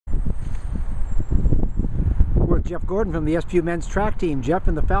Jeff Gordon from the SPU men's track team. Jeff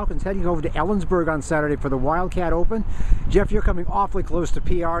and the Falcons heading over to Ellensburg on Saturday for the Wildcat Open. Jeff, you're coming awfully close to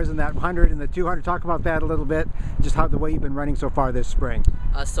PRs in that 100 and the 200. Talk about that a little bit, just how the way you've been running so far this spring.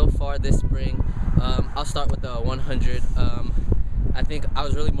 So far this spring, I'll start with the 100. I think I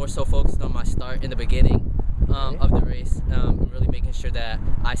was really more so focused on my start in the beginning of the race, really making sure that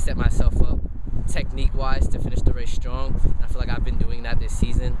I set myself up technique-wise to finish the race strong. And I feel like I've been doing that this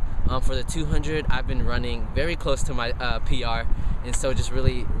season. For the 200, I've been running very close to my PR, and so just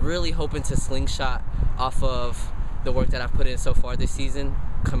really hoping to slingshot off of the work that I've put in so far this season,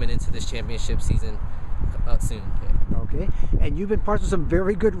 coming into this championship season soon. Yeah. Okay, and you've been part of some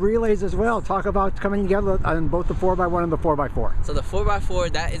very good relays as well. Talk about coming together on both the 4x1 and the 4x4. So the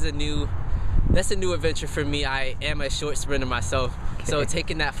 4x4, that's a new adventure for me. I am a short sprinter myself, so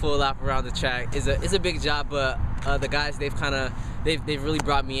taking that full lap around the track is a big job. But the guys, they've really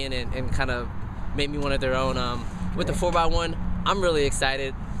brought me in and kind of made me one of their own. With the 4x1, I'm really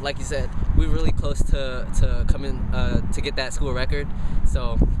excited. Like you said, we're really close to coming to get that school record.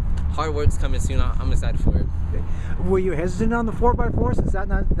 So hard work's coming soon. I'm excited for it. Were you hesitant on the 4x4 since that's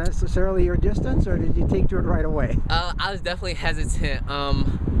not necessarily your distance, or did you take to it right away? I was definitely hesitant.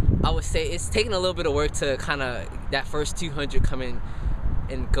 I would say it's taken a little bit of work to kind of that first 200 coming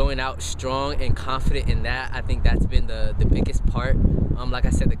and going out strong and confident in that. I think that's been the biggest part. Like I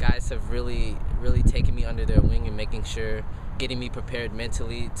said, the guys have really taken me under their wing and making sure, getting me prepared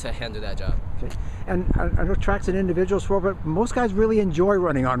mentally to handle that job. Okay. And I know track's an individual sport, but most guys really enjoy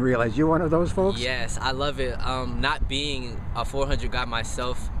running on relays. You one of those folks? Yes, I love it. Not being a 400 guy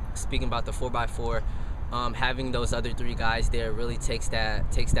myself, speaking about the 4x4, having those other three guys there really takes that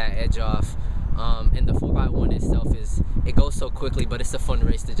edge off. And the 4x1 itself it goes so quickly, but it's a fun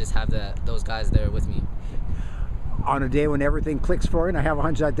race to just have those guys there with me. On a day when everything clicks for you, and I have a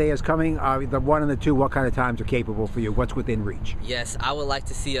hunch that day is coming, the 1 and the 2, what kind of times are capable for you? What's within reach? Yes, I would like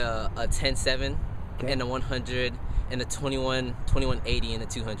to see a 10.7 in the 100 and a 21.80 in the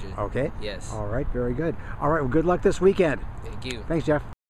 200. Okay. Yes. All right, very good. All right, well, good luck this weekend. Thank you. Thanks, Jeff.